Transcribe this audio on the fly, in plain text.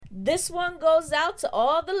This one goes out to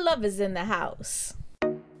all the lovers in the house.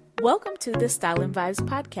 Welcome to the Style and Vibes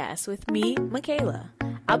podcast with me, Michaela.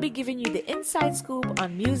 I'll be giving you the inside scoop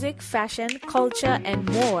on music, fashion, culture, and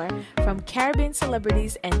more from Caribbean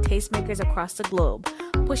celebrities and tastemakers across the globe,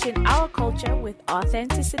 pushing our culture with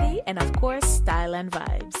authenticity and, of course, style and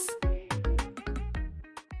vibes.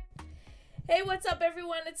 Hey, what's up,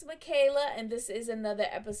 everyone? It's Michaela, and this is another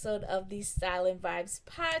episode of the Style and Vibes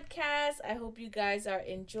podcast. I hope you guys are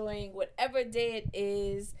enjoying whatever day it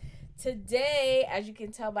is. Today, as you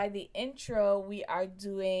can tell by the intro, we are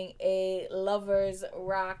doing a lovers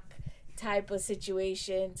rock type of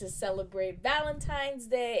situation to celebrate Valentine's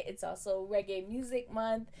Day. It's also Reggae Music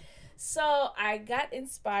Month. So I got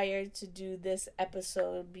inspired to do this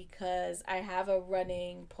episode because I have a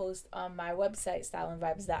running post on my website,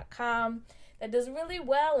 styleandvibes.com, that does really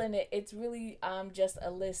well, and it's really just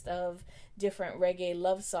a list of different reggae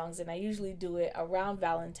love songs, and I usually do it around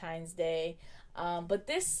Valentine's Day. But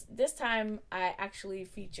this time I actually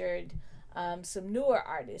featured some newer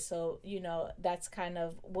artists, so that's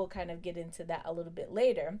we'll kind of get into that a little bit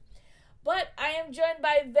later. But I am joined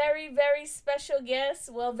by very, very special guests.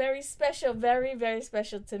 Well, very special, very, very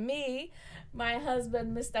special to me. My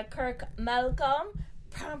husband, Mr. Kirk Malcolm.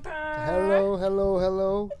 Hello.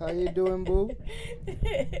 How you doing, boo?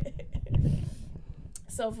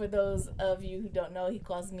 So for those of you who don't know, he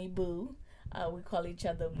calls me Boo. We call each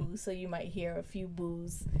other Boo, so you might hear a few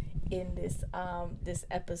boos in this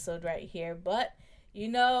episode right here. But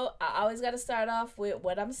I always got to start off with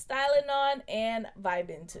what I'm styling on and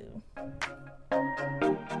vibing to.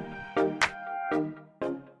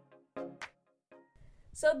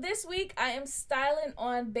 So this week I am styling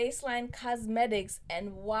on Baseline Cosmetics,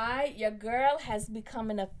 and why your girl has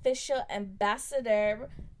become an official ambassador.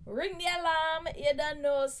 Ring the alarm, you don't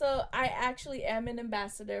know. So I actually am an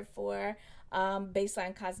ambassador for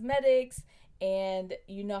Baseline Cosmetics, and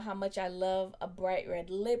you know how much I love a bright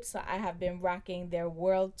red lip, so I have been rocking their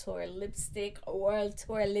World Tour lipstick,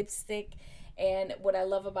 and what I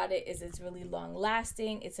love about it is it's really long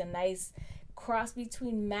lasting. It's a nice cross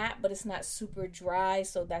between matte, but it's not super dry,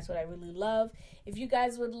 so that's what I really love. If you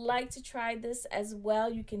guys would like to try this as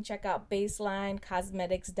well, you can check out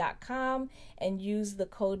baselinecosmetics.com and use the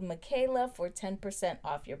code Michaela for 10%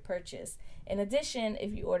 off your purchase. In addition,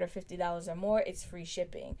 if you order $50 or more, it's free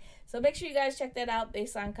shipping. So make sure you guys check that out,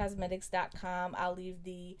 baselinecosmetics.com. I'll leave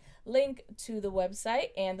the link to the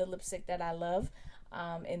website and the lipstick that I love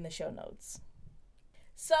in the show notes.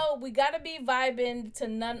 So we gotta be vibing to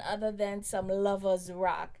none other than some lovers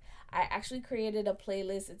rock. I actually created a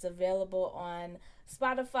playlist. It's available on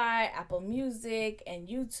Spotify, Apple Music, and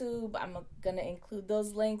YouTube. I'm gonna include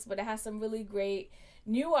those links, but it has some really great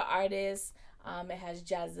newer artists. It has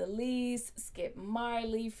Jazz Elise, Skip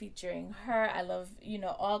Marley featuring her. I love,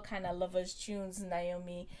 all kind of lovers tunes.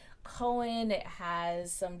 Naomi Cohen. It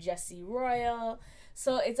has some Jesse Royal.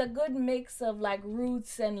 So it's a good mix of like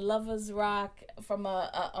roots and lovers rock from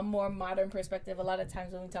a more modern perspective. A lot of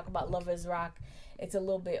times when we talk about lovers rock, it's a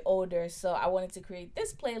little bit older. So I wanted to create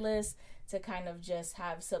this playlist to kind of just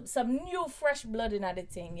have some new fresh blood in the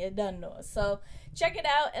thing. You don't know. So check it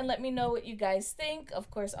out and let me know what you guys think. Of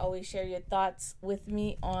course, always share your thoughts with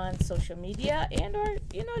me on social media or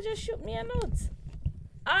just shoot me a note.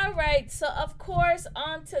 All right. So of course,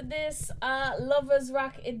 on to this lovers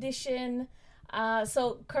rock edition.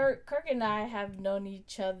 So Kirk and I have known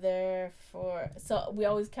each other so we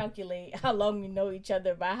always calculate how long we know each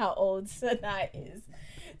other by how old Sanai is.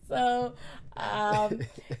 So,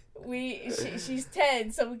 she's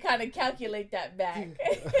 10, so we kind of calculate that back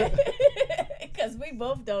because we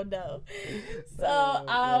both don't know.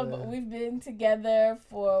 So, we've been together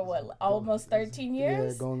for almost 13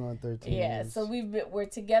 years? Yeah, going on 13 years. Yeah, so we're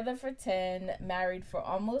together for 10, married for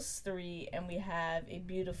almost 3, and we have a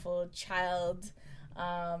beautiful child,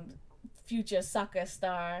 future soccer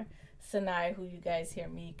star, Sanai, who you guys hear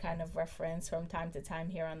me kind of reference from time to time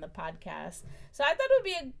here on the podcast. So I thought it would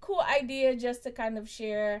be a cool idea just to kind of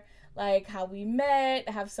share like how we met,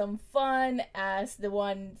 have some fun, ask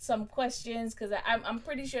some questions, because I'm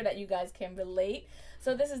pretty sure that you guys can relate.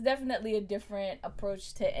 So this is definitely a different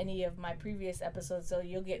approach to any of my previous episodes, so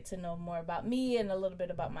you'll get to know more about me and a little bit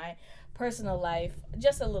about my personal life,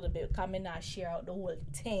 just a little bit. Come and not share out the whole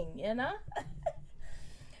thing,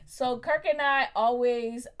 So Kirk and I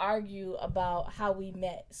always argue about how we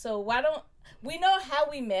met. So we know how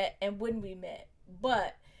we met and when we met,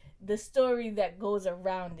 but the story that goes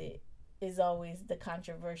around it is always the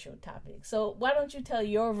controversial topic. So why don't you tell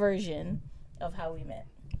your version of how we met?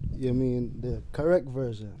 You mean the correct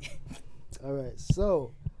version? All right.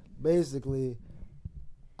 So basically,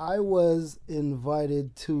 I was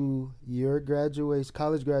invited to your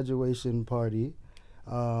college graduation party.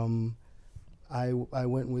 I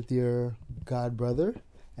went with your god brother,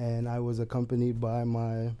 and I was accompanied by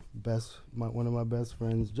one of my best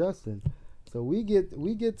friends, Justin. So we get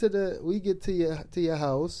to your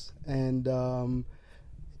house, and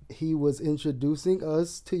he was introducing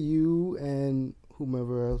us to you and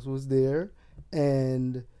whomever else was there,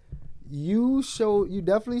 and you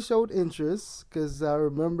definitely showed interest, because I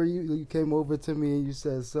remember you came over to me and you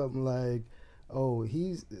said something like, "Oh,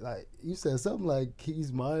 he's like," you said something like,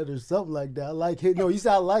 "He's mine," or something like that. Like him. No, you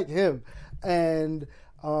said I like him, and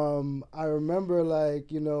I remember,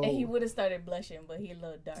 like, and he would have started blushing, but he a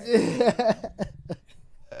little dark.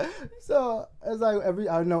 So it's like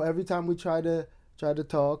every time we try to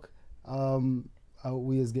talk,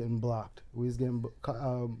 we was getting blocked. We was getting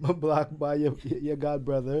blocked by your god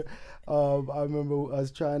brother. I remember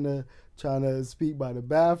us trying to speak by the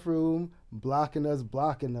bathroom, blocking us.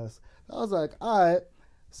 I was like, all right.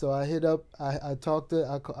 So I hit up. I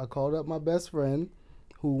called up my best friend,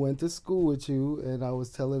 who went to school with you, and I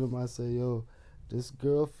was telling him, I said, "Yo, this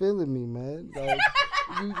girl feeling me, man. Like,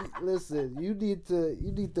 listen, you need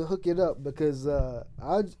to hook it up, because her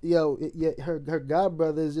god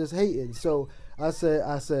brother is just hating." So I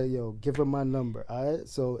said, "Yo, give her my number." All right.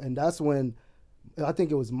 So, and that's when I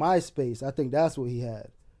think it was MySpace. I think that's what he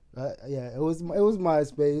had. Right? Yeah, it was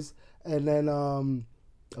MySpace, and then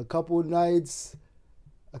a couple of nights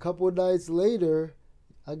later,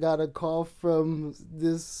 I got a call from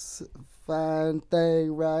this fine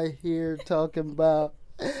thing right here talking about,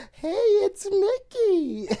 "Hey, it's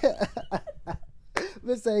Mickey."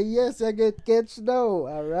 They say, "Yes, I get snow."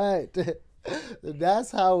 All right. That's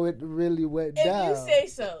how it really went down. If you say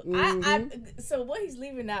so. Mm-hmm. So what he's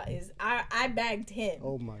leaving out is I bagged him.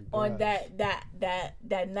 Oh my gosh. On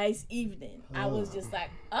that nice evening. I was just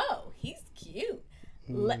like, "Oh, he's cute."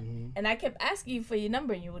 Mm-hmm. And I kept asking you for your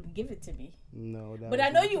number, and you wouldn't give it to me. No, but I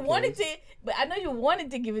know you wanted to. But I know you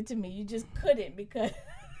wanted to give it to me. You just couldn't, because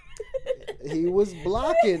he was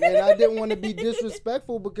blocking, and I didn't want to be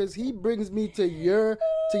disrespectful, because he brings me to your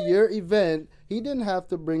event. He didn't have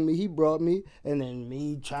to bring me. He brought me, and then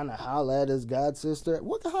me trying to holler at his god sister.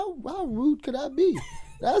 How rude could I be?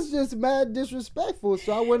 That's just mad disrespectful.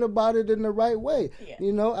 So I went about it in the right way. Yeah.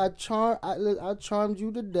 I charmed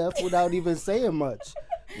you to death without even saying much.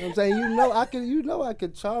 You know what I'm saying? I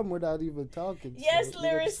could charm without even talking. Yes, so,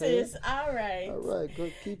 lyricist. All right. All right.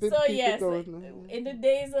 Go keep it. So keep yes, it going. In the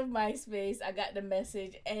days of MySpace, I got the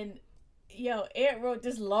message, and Ed wrote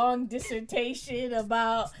this long dissertation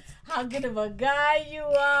about how good of a guy you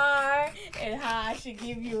are and how I should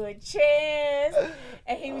give you a chance.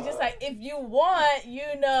 And he was just like, "If you want,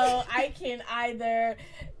 I can either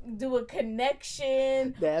do a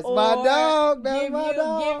connection. That's my dog. That's my Give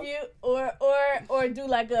dog. you, or do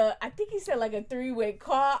like I think he said like a 3-way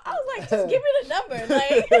call." I was like, "Just give me the number."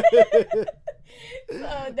 Like,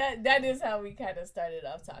 so that is how we kind of started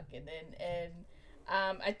off talking, and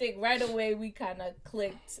I think right away we kind of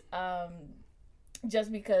clicked,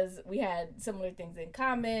 just because we had similar things in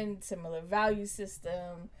common, similar value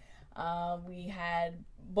system. We had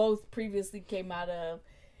both previously came out of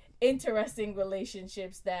interesting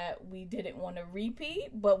relationships that we didn't want to repeat,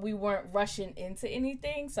 but we weren't rushing into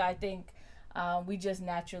anything. So I think we just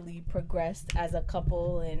naturally progressed as a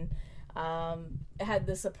couple, and had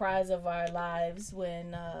the surprise of our lives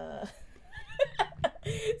when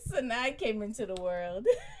Sanai came into the world.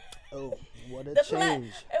 Oh, what a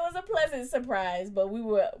change. It was a pleasant surprise, but we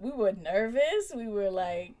were nervous. We were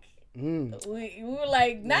like, we were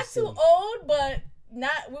like not too old, but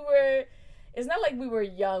it's not like we were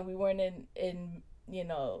young. We weren't in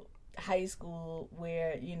high school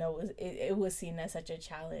where it was seen as such a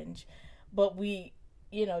challenge, but we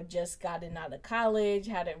just gotten out of college,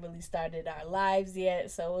 hadn't really started our lives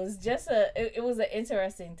yet, so it was just it was an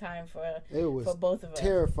interesting time for both of us.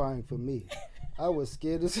 Terrifying for me. I was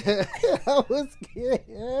scared as hell. I was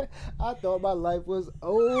scared. I thought my life was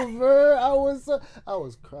over. I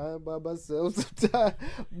was crying by myself sometimes,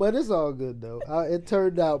 but it's all good though. It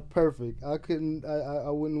turned out perfect. I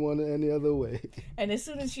wouldn't want it any other way. And as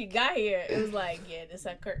soon as she got here, it was like, yeah, this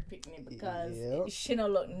is Kirk picnic, because she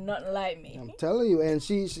don't look nothing like me. I'm telling you, and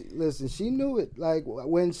she listen. She knew it. Like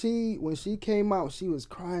when she came out, she was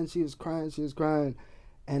crying,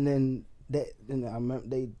 and then I remember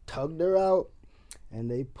they tugged her out. And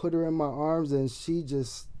they put her in my arms, and she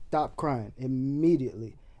just stopped crying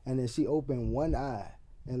immediately. And then she opened one eye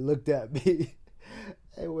and looked at me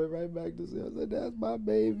and went right back to sleep. I said, "That's my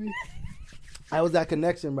baby." That was that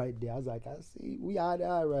connection right there. I was like, "I see, we eye to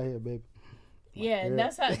eye right here, baby." Yeah, and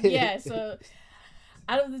that's how. Yeah, so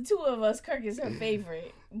Out of the two of us, Kirk is her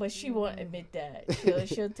favorite, but she won't admit that.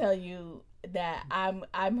 She'll tell you that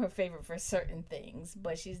I'm her favorite for certain things,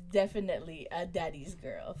 but she's definitely a daddy's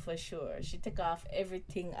girl for sure. She took off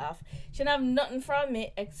everything off. She don't have nothing from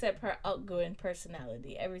it except her outgoing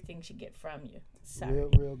personality. Everything she get from you. Sorry.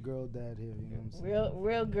 Real girl dad here. You know what I'm saying?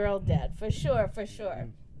 Real girl dad for sure.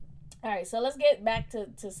 All right, so let's get back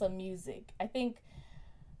to some music. I think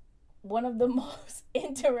one of the most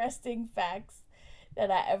interesting facts that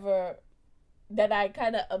I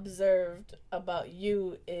kind of observed about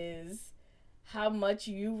you is how much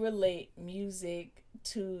you relate music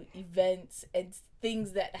to events and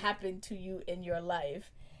things that happen to you in your life.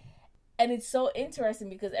 And it's so interesting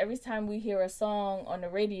because every time we hear a song on the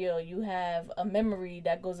radio, you have a memory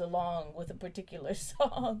that goes along with a particular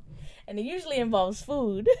song. And it usually involves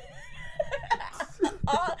food.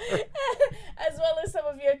 As well as some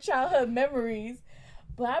of your childhood memories.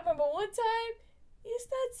 But I remember one time you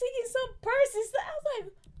started singing some Percy stuff. I was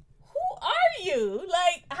like, who are you?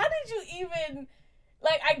 Like, how did you even,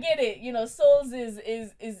 like, I get it, you know, Souls is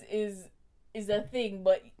a thing,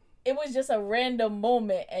 but it was just a random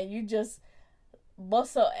moment and you just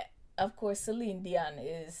bust out. Of course, Celine Dion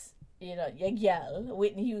is, you know, your gal.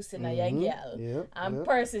 Whitney Houston are your gal. Yep, and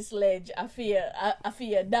Percy Sledge, I fear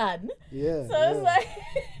Dan. Yeah. So it's like,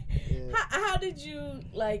 how did you,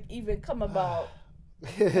 like, even come about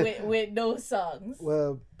with those songs?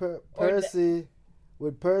 Well, Percy,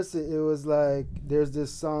 with Percy, it was like, there's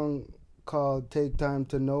this song called Take Time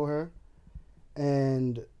to Know Her.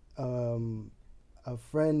 And a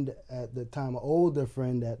friend at the time, an older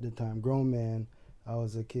friend at the time, grown man, I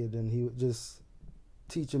was a kid, and he was just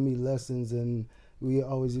teaching me lessons, and we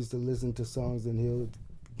always used to listen to songs, and he was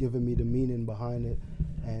giving me the meaning behind it,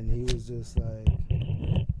 and he was just like,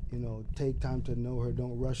 you know, take time to know her,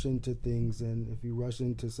 don't rush into things, and if you rush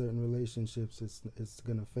into certain relationships, it's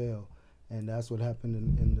gonna fail. And that's what happened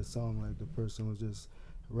in the song. Like, the person was just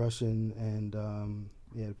rushing, and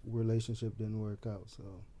relationship didn't work out.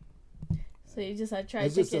 So you just tried to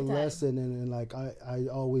it's just a lesson, and like I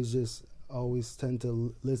always tend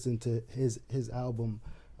to listen to his album,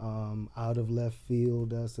 Out of Left Field.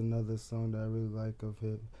 That's another song that I really like of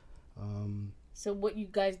him. So what you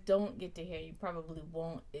guys don't get to hear, you probably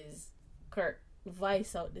won't, is Kirk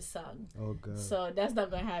voice out the song. Oh God! So that's not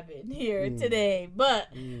gonna happen here today. But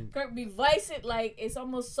Kirk be voice it like it's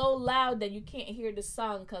almost so loud that you can't hear the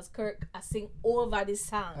song, cause Kirk I sing over the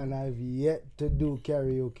song. And I've yet to do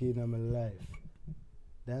karaoke in my life.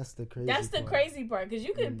 That's the crazy part, because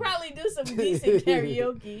you could probably do some decent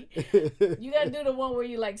karaoke. You gotta do the one where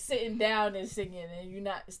you like sitting down and singing, and you're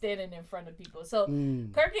not standing in front of people. So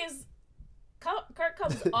Kirk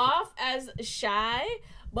comes off as shy,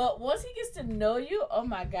 but once he gets to know you, oh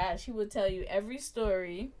my gosh, he will tell you every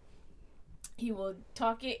story. He will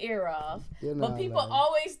talk your ear off. But people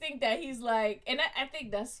always think that he's like, and I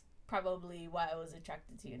think that's probably why I was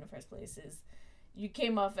attracted to you in the first place, is you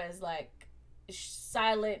came off as like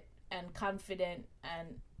silent and confident,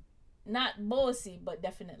 and not bossy, but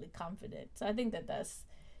definitely confident. So I think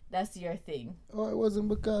that's your thing. Oh, it wasn't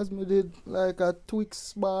because me did like a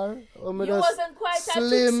Twix bar. Or you wasn't quite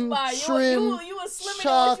slim, a Twix bar. You were slim,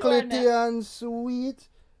 chocolatey and sweet.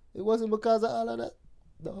 It wasn't because of all of that.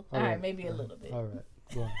 No. All right, maybe a little bit. All right,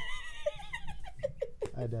 go on.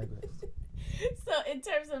 I digress. So in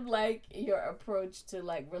terms of like your approach to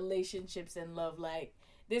like relationships and love, like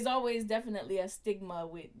there's always definitely a stigma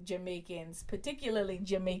with Jamaicans, particularly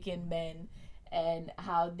Jamaican men, and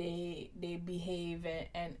how they behave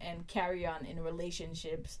and carry on in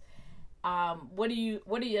relationships. What are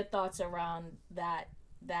your thoughts around that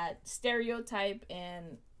stereotype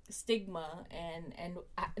and stigma, and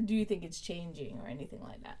do you think it's changing or anything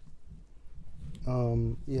like that?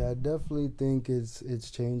 I definitely think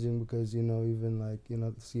it's changing, because even like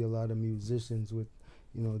see a lot of musicians with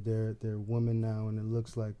they're women now, and it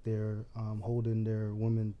looks like they're holding their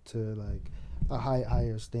women to like a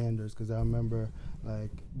higher standards. Because I remember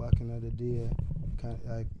like back in the day,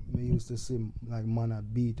 like me used to see like mana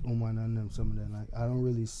beat woman and them, some of them. Like I don't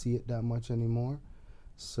really see it that much anymore.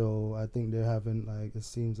 So I think they're having like, it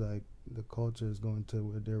seems like the culture is going to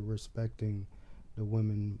where they're respecting the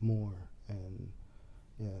women more, and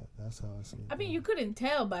yeah, that's how I see it. I mean, you couldn't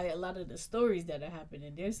tell by a lot of the stories that are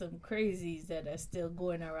happening. There's some crazies that are still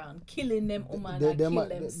going around killing them women that kill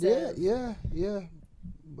themselves. Yeah.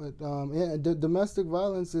 But the domestic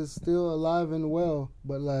violence is still alive and well.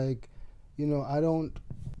 But like, I don't.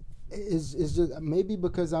 It's just maybe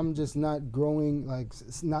because I'm just not growing, like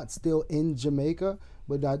it's not still in Jamaica.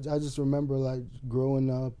 But I just remember like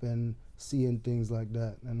growing up and seeing things like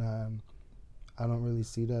that, and I don't really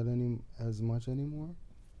see that as much anymore.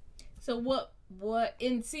 So what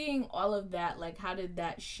in seeing all of that, like, how did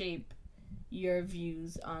that shape your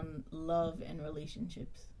views on love and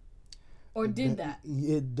relationships? Or did that?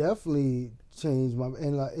 It definitely changed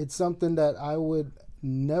and like, it's something that I would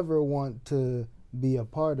never want to be a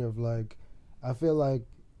part of. Like, I feel like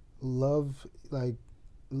love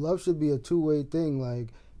should be a two-way thing.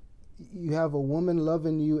 Like, you have a woman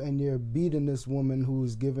loving you and you're beating this woman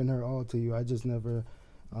who's giving her all to you. I just never,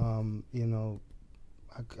 I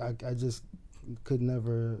just could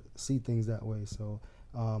never see things that way. So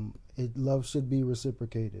love should be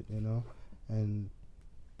reciprocated, and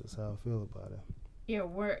that's how I feel about it.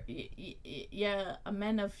 Yeah, a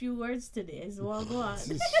man of few words today as well. Go on.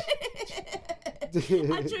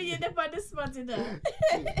 I'm sure you're the on the spot in that.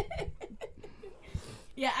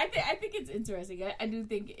 Yeah, I think it's interesting. I do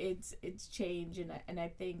think it's changed, and I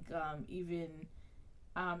think even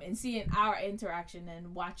in seeing our interaction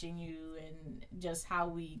and watching you and just how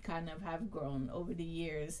we kind of have grown over the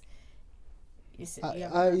years.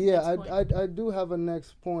 I do have a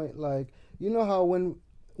next point. Like, you know how when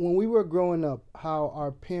we were growing up, how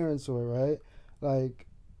our parents were, right? Like,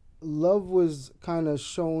 love was kind of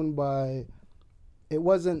shown by, it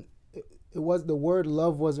was the word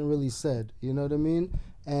love wasn't really said, you know what I mean?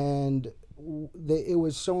 And it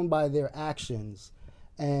was shown by their actions.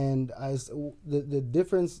 And the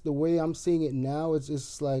difference, the way I'm seeing it now, it's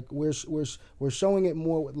just like we're showing it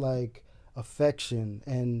more with like affection.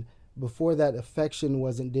 And before that, affection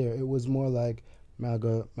wasn't there. It was more like,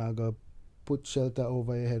 Maga put shelter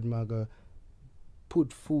over your head, Maga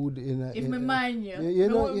put food in a... If me mind you, me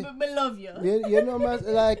love you. You know,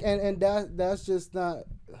 like, and that's just not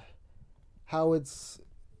how it's...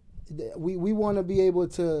 We want to be able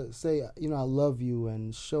to say, I love you,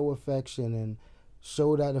 and show affection, and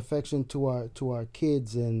show that affection to our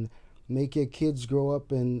kids, and make your kids grow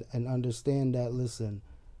up and understand that, listen,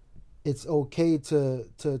 it's okay to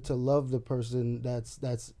love the person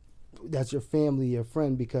that's your family, your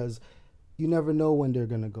friend, because you never know when they're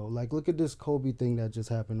gonna go. Like, look at this Kobe thing that just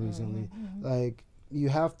happened recently. Mm-hmm. Like, you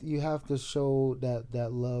have to show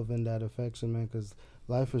that love and that affection, man, because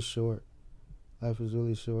life is short. Life is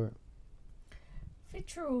really short. For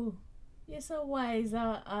true. You're so wise,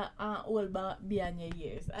 old beyond your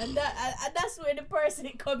years, and that's where the person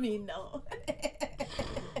come in now.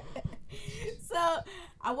 So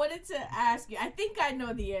I wanted to ask you. I think I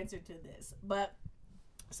know the answer to this, but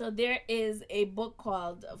so there is a book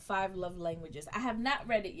called 5 Love Languages. I have not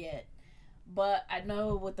read it yet, but I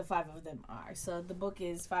know what the 5 of them are. So the book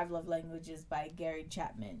is 5 Love Languages by Gary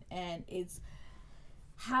Chapman, and it's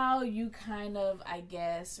how you kind of, I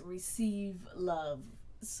guess, receive love.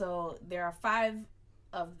 So there are 5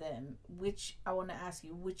 of them, which I want to ask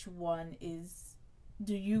you, which one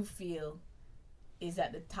do you feel is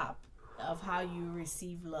at the top of how you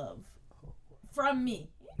receive love from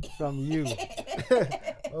me? From you.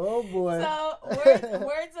 Oh boy. So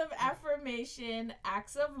words of affirmation,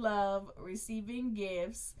 acts of love, receiving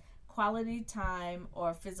gifts, quality time,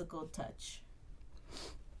 or physical touch.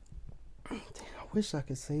 I wish I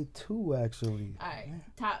could say 2, actually. All right.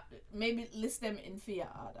 Top. Maybe list them in fear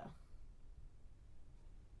order.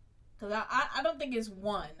 Because I don't think it's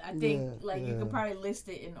 1. I think you could probably list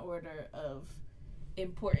it in order of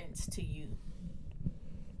importance to you.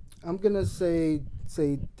 I'm gonna say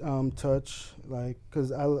touch, like,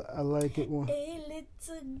 because I like it when... Hey,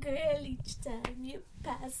 little girl, each time you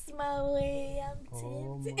pass my way, I'm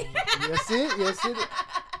tempted. Yes, it.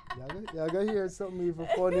 Y'all gotta hear something even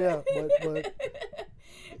for that, but.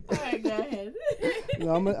 All right, go ahead.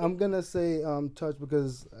 No, I'm gonna say touch,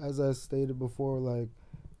 because as I stated before, like,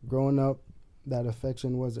 growing up, that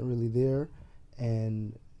affection wasn't really there,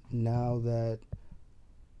 and now that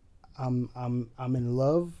I'm in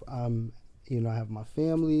love, I have my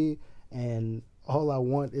family, and all I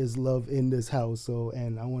want is love in this house. So,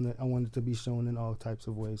 and I want it to be shown in all types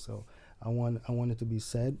of ways. So I want it to be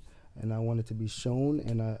said, and I want it to be shown,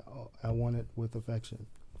 and I want it with affection.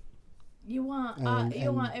 You want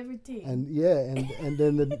everything. And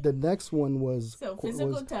then the next one was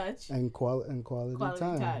physical touch and quality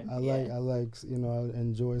time. I like I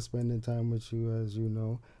enjoy spending time with you, as you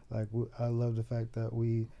know. Like, I love the fact that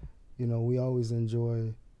we always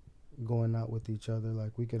enjoy going out with each other.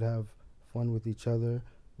 Like, we could have fun with each other,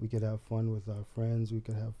 we could have fun with our friends, we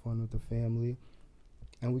could have fun with the family,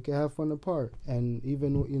 and we could have fun apart. And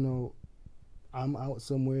even I'm out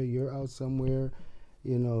somewhere, you're out somewhere,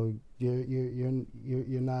 you're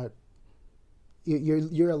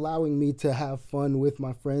allowing me to have fun with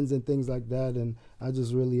my friends and things like that, and I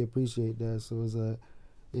just really appreciate that. So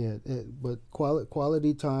Yeah, but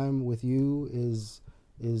quality time with you is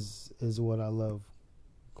what I love.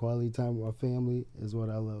 Quality time with our family is what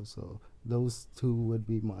I love. So those two would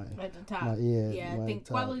be my at the top. My I think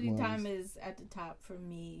quality ones. time is at the top for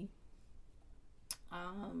me.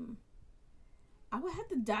 I would have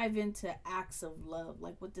to dive into acts of love.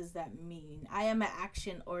 Like, what does that mean? I am an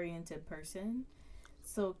action-oriented person.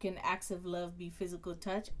 So can acts of love be physical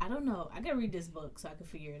touch? I don't know. I gotta read this book so I can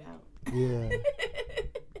figure it out. Yeah.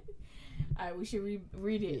 All right, we should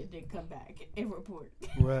read it and then come back and report.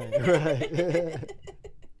 Right.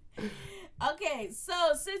 Okay, so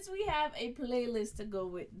since we have a playlist to go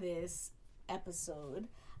with this episode,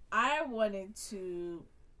 I wanted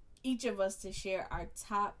each of us to share our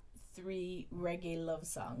top 3 reggae love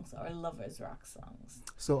songs or lovers rock songs.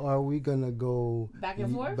 So are we gonna go back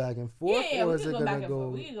and forth? Back and forth? Yeah, or we is can it go gonna back and go?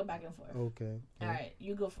 forth. We can go back and forth. Okay. All right,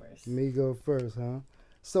 you go first. Me go first, huh?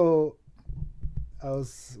 So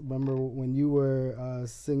remember when you were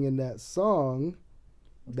singing that song.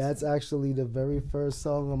 That's actually the very first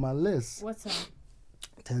song on my list. What song?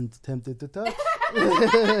 Tempted to Touch.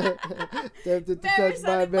 Tempted to Touch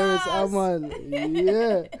by Barry Salmon.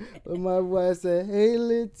 Yeah. When my wife said, "Hey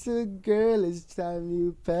little girl, it's time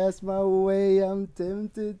you pass my way. I'm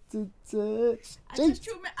tempted to touch." I just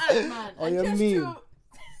threw my eyes, man. I just threw.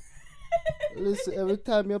 Listen, every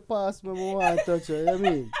time you pass me, I want to touch her. You know what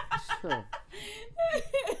I mean? Sure.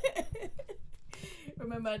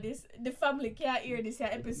 Remember this? The family can't hear this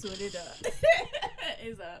episode,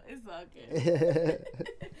 It's okay.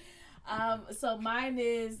 So mine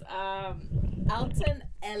is Alton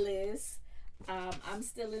Ellis. I'm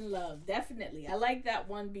Still in Love. Definitely, I like that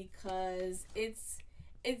one because it's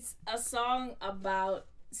a song about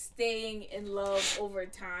staying in love over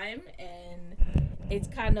time, and it's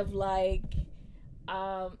kind of like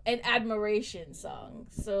an admiration song.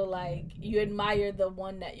 So like you admire the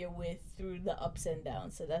one that you're with through the ups and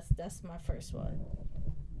downs. So that's my first one.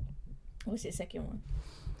 What's your second one?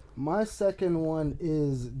 My second one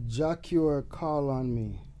is Jacure, Call on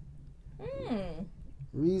Me.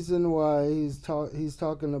 Reason why he's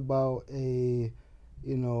talking about a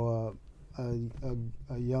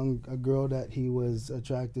girl that he was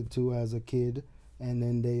attracted to as a kid, and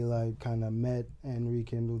then they like kind of met and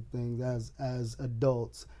rekindled things as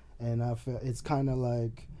adults, and I feel it's kind of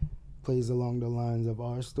like plays along the lines of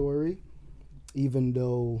our story, even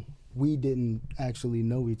though we didn't actually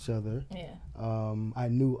know each other. Yeah. I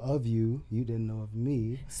knew of you. You didn't know of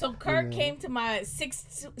me. So Kirk came to my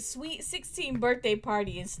sweet 16th birthday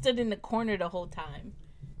party and stood in the corner the whole time.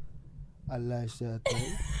 I like that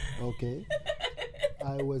thing. Okay.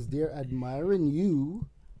 I was there admiring you,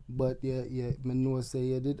 but yeah, me know say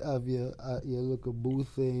you did have your little boo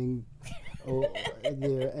thing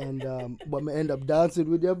there, and but me end up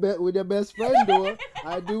dancing with your best friend though.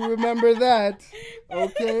 I do remember that.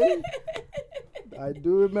 Okay. I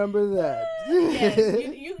do remember that. Yes,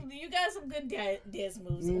 you got some good dance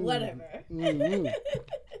moves. Whatever. Mm-hmm.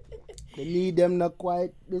 They need them not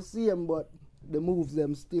quite the same, but the moves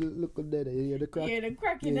them still look good. You hear the crack? Yeah, the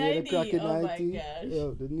cracking ID. Oh my gosh.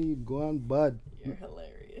 Yeah, the need go on bad. You're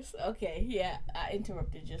hilarious. Okay, yeah, I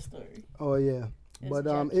interrupted your story. Oh yeah, but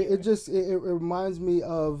it reminds me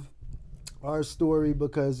of our story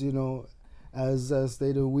because as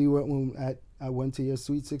stated, I went to your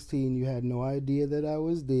Sweet 16. You had no idea that I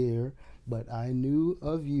was there, but I knew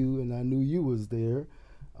of you and I knew you was there.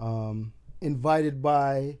 Invited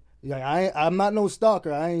by, I'm not no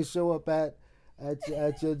stalker. I ain't show up at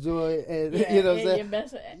your joy, and you know what I'm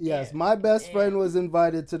saying. Yes, my best friend was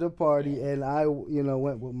invited to the party, and I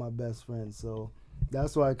went with my best friend. So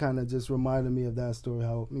that's why it kind of just reminded me of that story.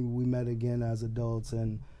 How we met again as adults,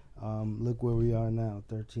 and look where we are now,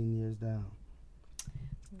 13 years down.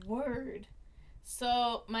 Word.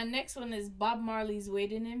 So my next one is Bob Marley's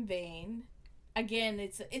 "Waiting in Vain." Again,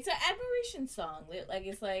 it's an admiration song. Like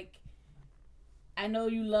it's like, I know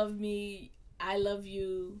you love me, I love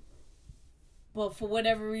you, but for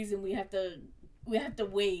whatever reason we have to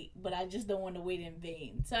wait. But I just don't want to wait in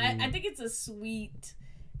vain. So I think it's a sweet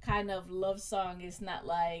kind of love song. It's not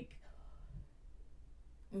like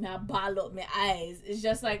my ball up my eyes. It's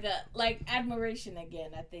just like admiration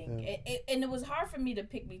again. I think, and it was hard for me to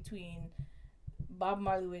pick between Bob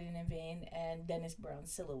Marley "Waiting in Vain" and Dennis Brown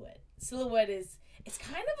 "Silhouette." "Silhouette" it's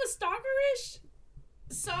kind of a stalkerish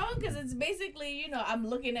song because it's basically I'm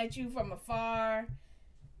looking at you from afar,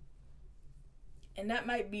 and that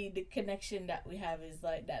might be the connection that we have, is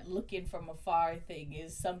like that looking from afar thing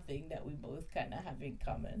is something that we both kind of have in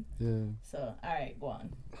common. Yeah. So all right, go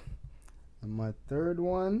on. And my third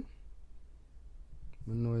one,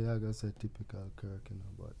 I know you're going to say typical Kirk, you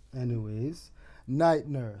know, but anyways, Night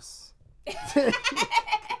Nurse.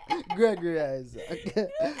 Gregory Isaac.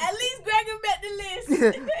 At least Gregory met the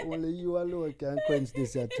list. Only you alone can quench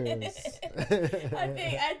this at thirst.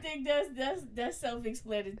 I think that's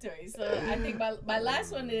self-explanatory. So I think my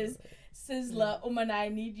last one is Sizzla, and I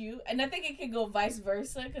Need You. And I think it can go vice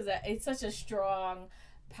versa because it's such a strong,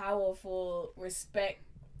 powerful, respect,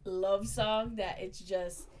 love song that it's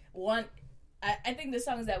just one. I think the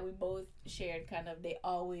songs that we both shared kind of,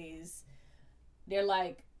 they're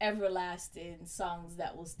like everlasting songs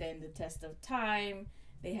that will stand the test of time.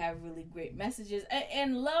 They have really great messages.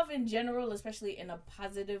 And love in general, especially in a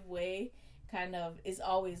positive way, kind of is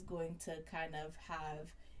always going to kind of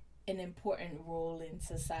have an important role in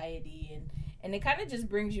society. And it kind of just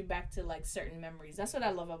brings you back to like certain memories. That's what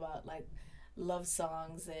I love about like love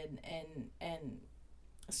songs and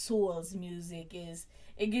soul's music, is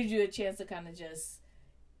it gives you a chance to kind of just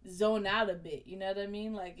zone out a bit, you know what I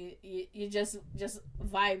mean? Like you just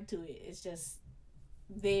vibe to it. It's just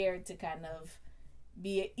there to kind of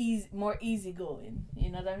be more easygoing, you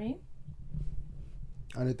know what I mean?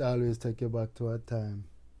 And it always take you back to a time.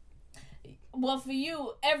 Well, for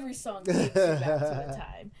you, every song takes you back to a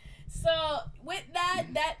time. So with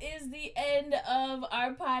that is the end of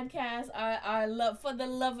our podcast, our Love for the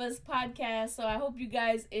Lovers podcast. So I hope you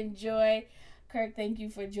guys enjoy. Kirk, thank you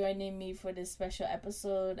for joining me for this special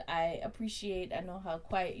episode. I know how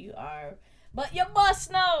quiet you are, but your boss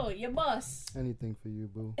know, your boss. Anything for you,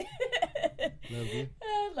 boo. Love you.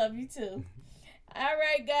 I love you too. All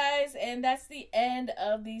right, guys, and that's the end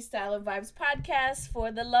of the Style and Vibes podcast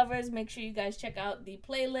for the lovers. Make sure you guys check out the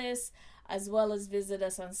playlist, as well as visit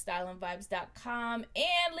us on styleandvibes.com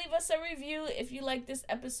and leave us a review if you like this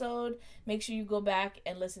episode. Make sure you go back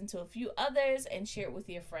and listen to a few others and share it with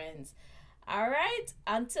your friends. All right,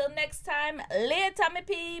 until next time, later, me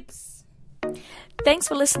peeps. Thanks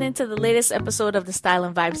for listening to the latest episode of the Style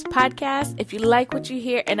and Vibes podcast. If you like what you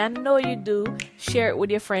hear, and I know you do, share it with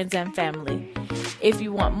your friends and family. If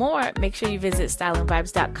you want more, make sure you visit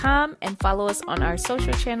styleandvibes.com and follow us on our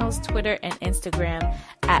social channels, Twitter and Instagram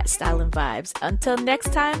 @Style and Vibes. Until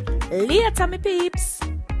next time, later, me peeps.